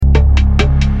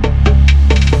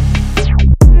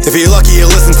If you're lucky, you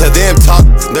listen to them talk.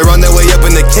 They're on their way up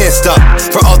and they can't stop.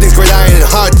 For all things gridiron and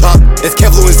hard top, it's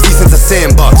Kevlu and Steve since the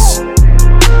Sandbox.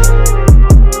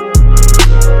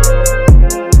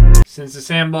 Since the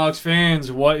Sandbox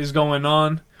fans, what is going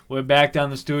on? We're back down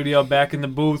the studio, back in the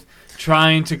booth,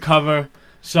 trying to cover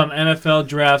some NFL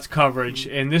draft coverage.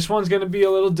 And this one's going to be a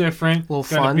little different. A little It's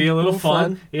going to fun. be a little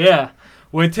fun. Yeah.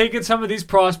 We're taking some of these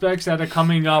prospects that are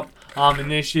coming up in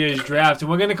this year's draft, and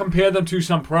we're going to compare them to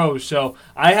some pros. So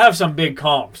I have some big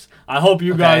comps. I hope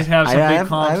you guys have some big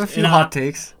comps. I have a few And hot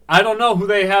takes. I don't know who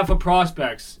they have for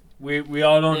prospects. We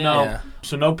all don't know. Yeah.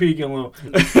 So no peeking, Lou.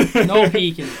 No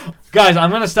peeking. Guys, I'm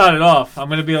going to start it off. I'm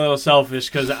going to be a little selfish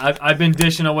because I've been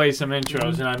dishing away some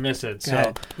intros and I miss it.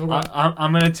 So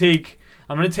I'm going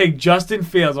to take Justin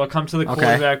Fields. I'll come to the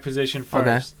quarterback position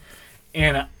first.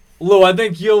 And Lou, I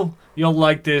think you'll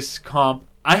like this comp.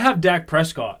 I have Dak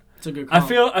Prescott. It's a good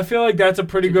comp. I feel like that's a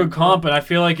pretty good comp, and I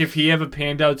feel like if he ever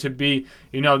panned out to be,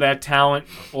 that talent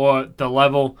or the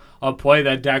level of play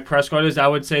that Dak Prescott is, I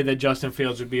would say that Justin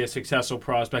Fields would be a successful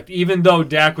prospect, even though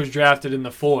Dak was drafted in the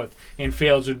 4th and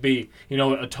Fields would be,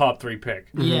 a top 3 pick.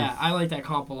 Yeah, I like that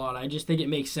comp a lot. I just think it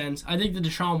makes sense. I think the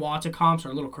Deshaun Watson comps are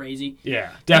a little crazy. Yeah,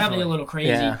 definitely. Definitely a little crazy.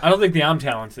 Yeah. I don't think the arm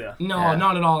talent's there. No,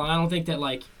 not at all. And I don't think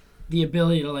that, the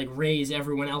ability to raise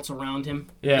everyone else around him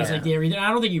is there either. I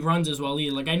don't think he runs as well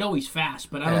either. I know he's fast,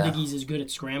 but I don't think he's as good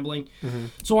at scrambling. Mm-hmm.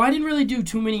 So I didn't really do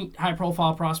too many high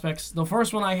profile prospects. The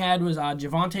first one I had was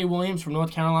Javonte Williams from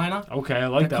North Carolina. Okay, I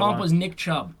like the that comp one. was Nick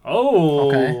Chubb. Oh.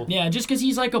 Okay. Yeah, just because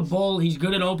he's like a bull. He's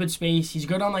good in open space. He's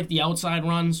good on the outside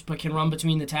runs, but can run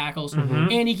between the tackles. Mm-hmm.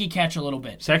 And he can catch a little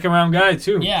bit. Second round guy,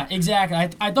 too. Yeah,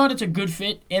 exactly. I thought it's a good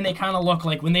fit, and they kind of look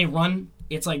like when they run,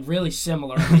 it's really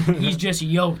similar. He's just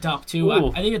yoked up too.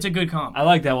 I think it's a good comp. I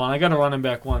like that one. I got a running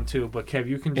back one too, but Kev,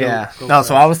 you can go. Yeah. Go No, first.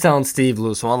 so I was telling Steve,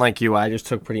 Lou, so unlike you, I just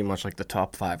took pretty much the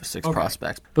top 5 or 6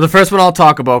 prospects. But the first one I'll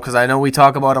talk about, because I know we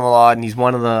talk about him a lot, and he's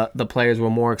one of the players we're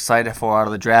more excited for out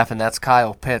of the draft, and that's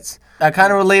Kyle Pitts. I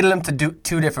kind of related him to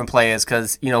two different players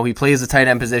because, he plays the tight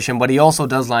end position, but he also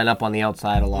does line up on the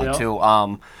outside a lot too.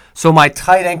 So my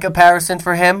tight end comparison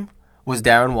for him was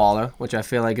Darren Waller, which I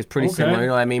feel like is pretty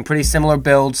similar. Pretty similar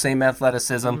build, same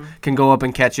athleticism, can go up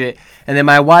and catch it. And then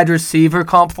my wide receiver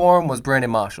comp for him was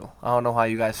Brandon Marshall. I don't know how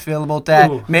you guys feel about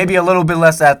that. Ooh. Maybe a little bit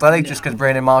less athletic just because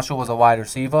Brandon Marshall was a wide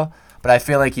receiver. But I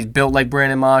feel like he's built like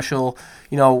Brandon Marshall,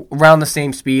 around the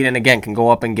same speed, and again, can go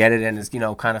up and get it and is,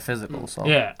 kind of physical. So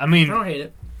Yeah, I don't hate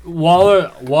it.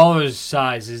 Waller's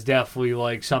size is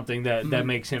definitely something that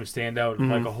makes him stand out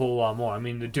a whole lot more.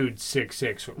 The dude's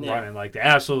 6'6", running like that,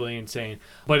 absolutely insane.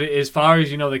 But as far as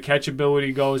the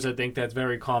catchability goes, I think that's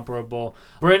very comparable.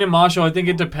 Brandon Marshall, I think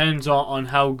it depends on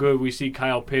how good we see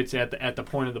Kyle Pitts at the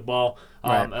point of the ball,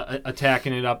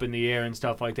 attacking it up in the air and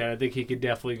stuff like that. I think he could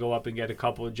definitely go up and get a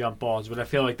couple of jump balls. But I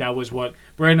feel like that was what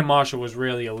Brandon Marshall was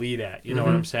really elite at. You know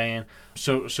what I'm saying?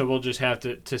 So we'll just have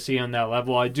to see on that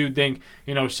level. I do think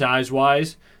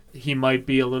size-wise, he might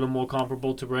be a little more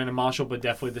comparable to Brandon Marshall, but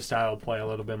definitely the style of play a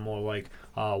little bit more like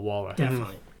Waller.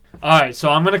 Definitely. All right, so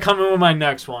I'm going to come in with my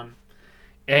next one.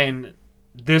 And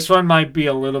this one might be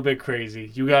a little bit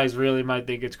crazy. You guys really might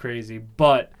think it's crazy,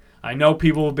 but I know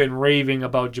people have been raving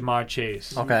about Ja'Marr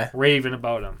Chase. Okay. Raving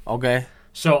about him. Okay.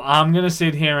 So I'm going to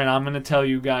sit here and I'm going to tell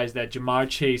you guys that Ja'Marr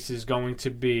Chase is going to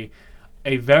be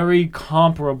a very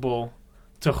comparable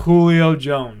to Julio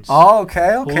Jones. Oh,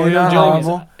 okay. Julio not Jones,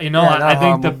 horrible. I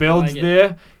think the horrible. build's I like it.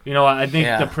 there. I think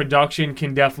Yeah. the production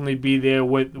can definitely be there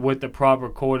with the proper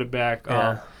quarterback.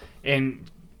 Yeah. And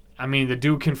the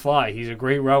dude can fly. He's a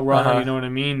great route runner. You know what I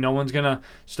mean? No one's gonna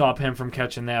stop him from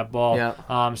catching that ball.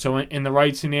 Yeah. So in the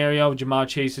right scenario, Ja'Marr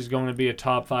Chase is going to be a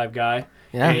top 5 guy.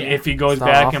 Yeah. If he goes It's not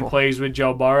back and awful. plays with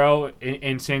Joe Burrow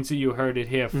in Cincy, you heard it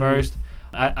here first.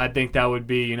 I think that would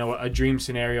be a dream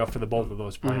scenario for the both of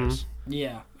those players.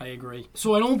 Yeah, I agree.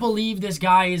 So I don't believe this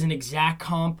guy is an exact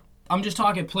comp. I'm just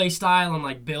talking play style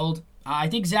and build. I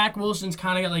think Zach Wilson's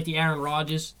kind of got the Aaron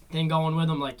Rodgers thing going with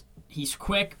him. He's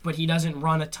quick, but he doesn't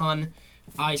run a ton.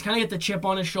 He's kind of got the chip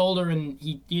on his shoulder, and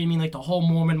the whole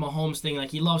Mormon Mahomes thing.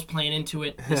 He loves playing into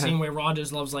it the same way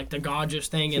Rodgers loves the Godgers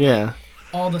thing and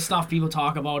all the stuff people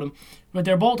talk about him. But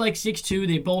they're both 6'2".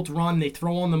 They both run. They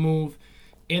throw on the move,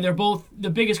 and they're both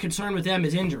the biggest concern with them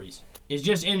is injuries. It's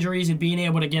just injuries and being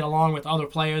able to get along with other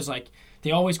players.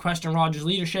 They always question Rodgers'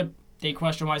 leadership. They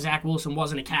question why Zach Wilson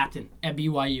wasn't a captain at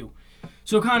BYU.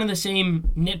 So kind of the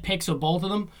same nitpicks of both of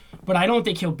them. But I don't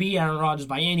think he'll be Aaron Rodgers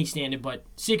by any standard. But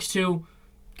 6'2",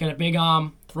 got a big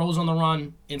arm, throws on the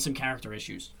run, and some character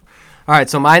issues. All right,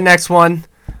 so my next one,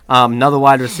 another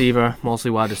wide receiver,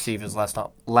 mostly wide receivers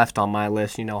left on my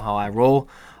list. You know how I roll.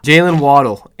 Jalen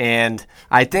Waddle. And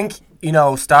I think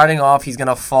starting off, he's going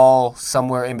to fall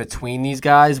somewhere in between these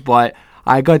guys, but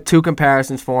I got two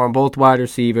comparisons for him, both wide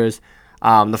receivers.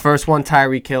 The first one,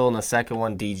 Tyreek Hill, and the second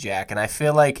one, D-Jack. And I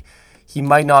feel like he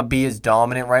might not be as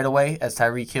dominant right away as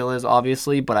Tyreek Hill is,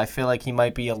 obviously, but I feel like he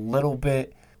might be a little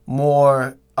bit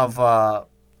more of a,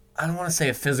 I don't want to say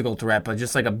a physical threat, but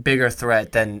just like a bigger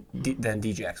threat than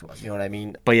D-Jax was. You know what I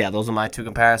mean? But yeah, those are my two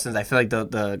comparisons. I feel like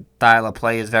the style of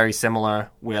play is very similar,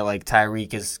 where like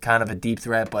Tyreek is kind of a deep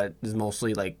threat, but is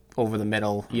mostly like over the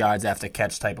middle, yards after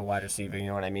catch type of wide receiver. You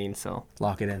know what I mean? So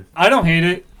lock it in. I don't hate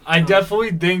it. I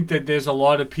definitely think that there's a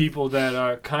lot of people that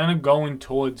are kind of going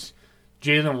towards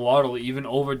Jalen Waddle even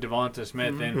over Devonta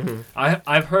Smith, and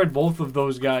I've heard both of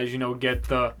those guys, get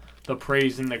the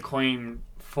praise and the claim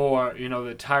for,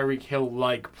 the Tyreek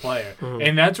Hill-like player.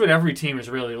 And that's what every team is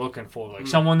really looking for. Like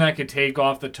someone that could take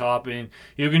off the top and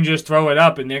you can just throw it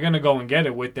up and they're going to go and get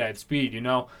it with that speed,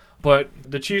 But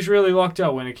the Chiefs really lucked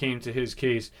out when it came to his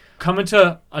case. Coming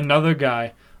to another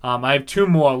guy, I have two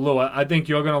more. Lou, I think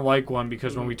you're going to like one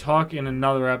because when we talk in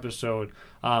another episode,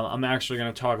 I'm actually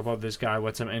going to talk about this guy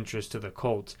with some interest to the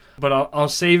Colts. But I'll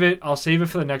save it. I'll save it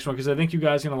for the next one because I think you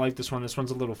guys are going to like this one. This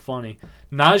one's a little funny.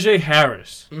 Najee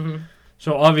Harris.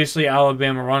 So obviously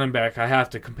Alabama running back. I have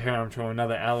to compare him to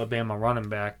another Alabama running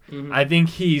back. I think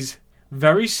he's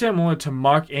very similar to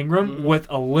Mark Ingram with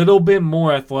a little bit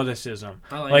more athleticism.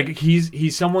 Like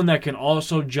he's someone that can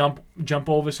also jump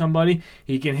over somebody.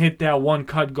 He can hit that one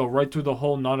cut, go right through the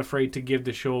hole, not afraid to give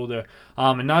the shoulder.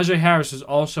 And Najee Harris is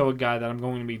also a guy that I'm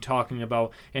going to be talking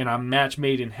about in our Match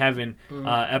Made in Heaven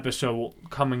episode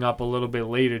coming up a little bit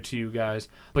later to you guys.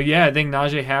 But yeah, I think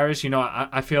Najee Harris,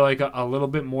 I feel like a little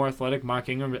bit more athletic. Mark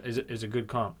Ingram is a good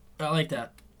comp. I like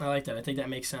that. I think that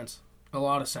makes sense. A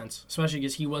lot of sense, especially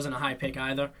because he wasn't a high pick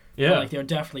either. Yeah. But, they're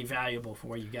definitely valuable for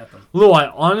where you get them. Lou,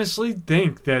 I honestly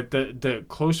think that the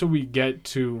closer we get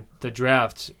to the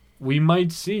drafts, we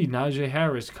might see Najee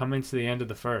Harris come into the end of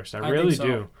the first. I really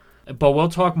do. But we'll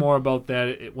talk more about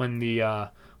that when the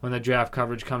draft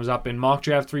coverage comes up. In Mock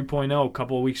Draft 3.0, a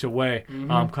couple of weeks away,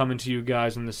 coming to you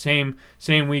guys in the same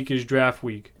week as draft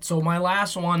week. So my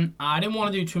last one, I didn't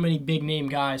want to do too many big name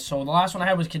guys. So the last one I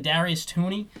had was Kadarius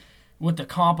Toney, with the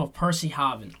comp of Percy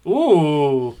Harvin.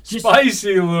 Ooh,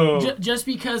 spicy, Lou. Just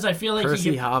because I feel like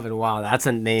Percy Harvin, wow, that's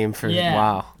a name for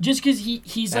wow. Just because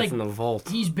he's that's like in the vault.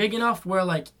 He's big enough where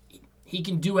like he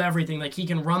can do everything. Like he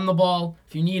can run the ball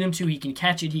if you need him to. He can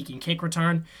catch it. He can kick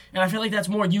return. And I feel like that's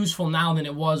more useful now than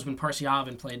it was when Percy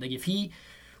Harvin played. Like if he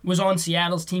was on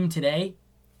Seattle's team today,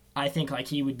 I think like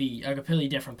he would be a completely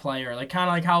different player. Like kind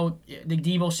of like how the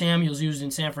Deebo Samuel's used in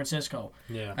San Francisco.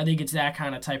 Yeah, I think it's that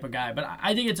kind of type of guy. But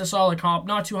I think it's a solid comp.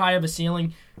 Not too high of a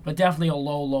ceiling, but definitely a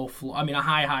low floor. I mean, a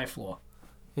high floor.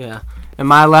 Yeah. And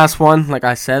my last one, like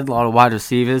I said, a lot of wide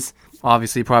receivers.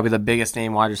 Obviously, probably the biggest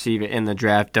name wide receiver in the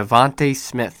draft, Devontae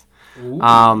Smith.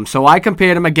 So I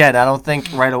compared him again. I don't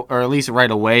think or at least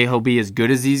right away he'll be as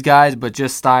good as these guys, but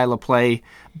just style of play,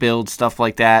 build, stuff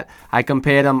like that. I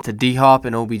compared him to D-Hop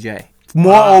and OBJ.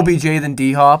 More OBJ than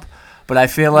D-Hop, but I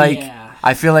feel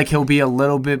like he'll be a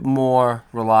little bit more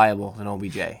reliable than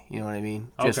OBJ. You know what I mean?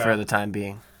 Just for the time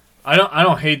being. I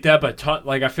don't hate that, but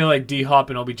I feel like D-Hop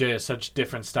and OBJ are such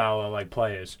different style of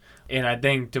players, and I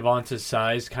think Devonta's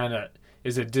size kind of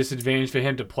is a disadvantage for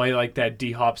him to play like that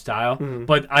D-Hop style.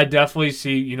 But I definitely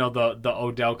see the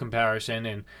Odell comparison,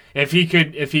 and if he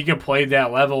could play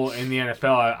that level in the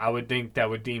NFL, I would think that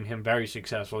would deem him very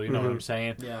successful. You know what I'm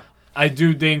saying? Yeah. I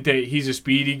do think that he's a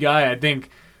speedy guy. I think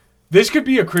this could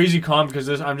be a crazy comp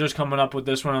because I'm just coming up with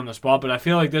this one on the spot, but I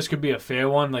feel like this could be a fair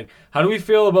one. Like, how do we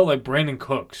feel about Brandon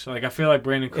Cooks? Like, I feel like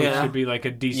Brandon Cooks could be a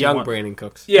decent young one. Brandon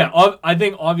Cooks. Yeah, I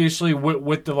think obviously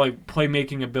with the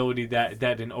playmaking ability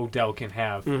that an Odell can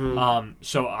have.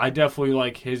 So I definitely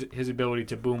like his ability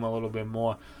to boom a little bit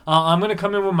more. I'm gonna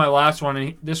come in with my last one,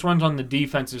 and this one's on the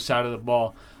defensive side of the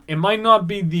ball. It might not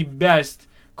be the best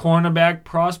cornerback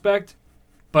prospect,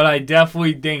 but I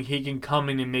definitely think he can come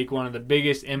in and make one of the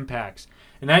biggest impacts.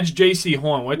 And that's J.C.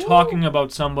 Horn. We're talking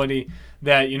about somebody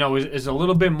that, is a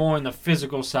little bit more on the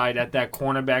physical side at that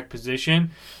cornerback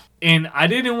position. And I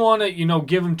didn't want to,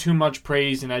 give him too much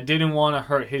praise, and I didn't want to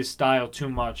hurt his style too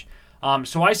much.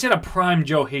 So I said a prime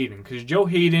Joe Hayden, because Joe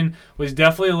Hayden was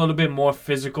definitely a little bit more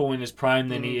physical in his prime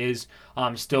than he is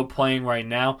still playing right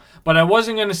now. But I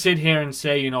wasn't going to sit here and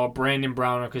say, a Brandon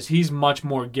Browner, because he's much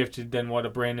more gifted than what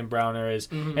a Brandon Browner is.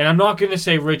 And I'm not going to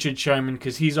say Richard Sherman,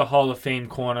 because he's a Hall of Fame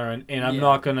corner, and I'm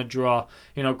not going to draw,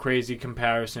 crazy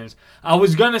comparisons. I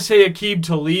was going to say Aqib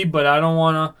Talib, but I don't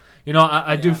want to,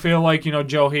 I do feel like,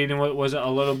 Joe Hayden was a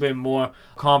little bit more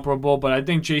comparable, but I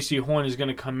think J.C. Horn is going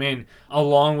to come in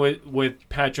along with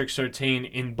Patrick Surtain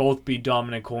and both be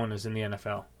dominant corners in the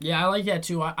NFL. Yeah, I like that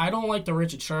too. I don't like the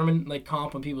Richard Sherman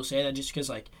comp when people say that, just because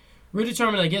Richard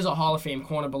Sherman is a Hall of Fame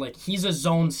corner, but he's a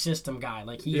zone system guy.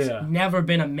 He's never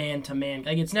been a man-to-man.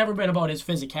 It's never been about his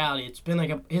physicality. It's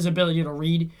been his ability to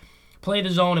read, play the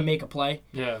zone, and make a play.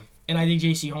 Yeah. And I think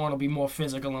J.C. Horn will be more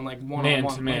physical and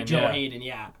one-on-one, like Joe Hayden.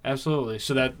 Yeah. Absolutely.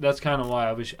 So that's kind of why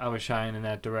I was shying in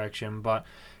that direction. But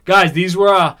guys, these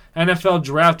were NFL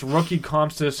draft rookie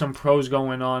comps to some pros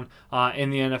going on in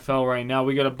the NFL right now.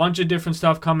 We got a bunch of different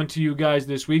stuff coming to you guys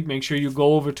this week. Make sure you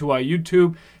go over to our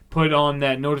YouTube, put on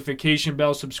that notification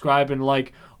bell, subscribe, and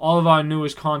like all of our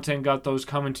newest content. Got those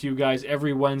coming to you guys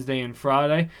every Wednesday and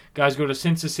Friday. Guys, go to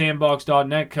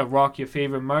cincthesandbox.net to rock your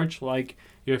favorite merch, like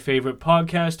your favorite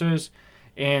podcasters,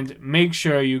 and make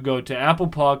sure you go to Apple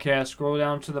Podcasts, scroll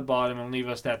down to the bottom, and leave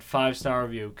us that 5-star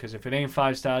review, because if it ain't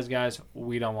 5 stars, guys,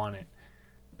 we don't want it.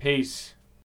 Peace.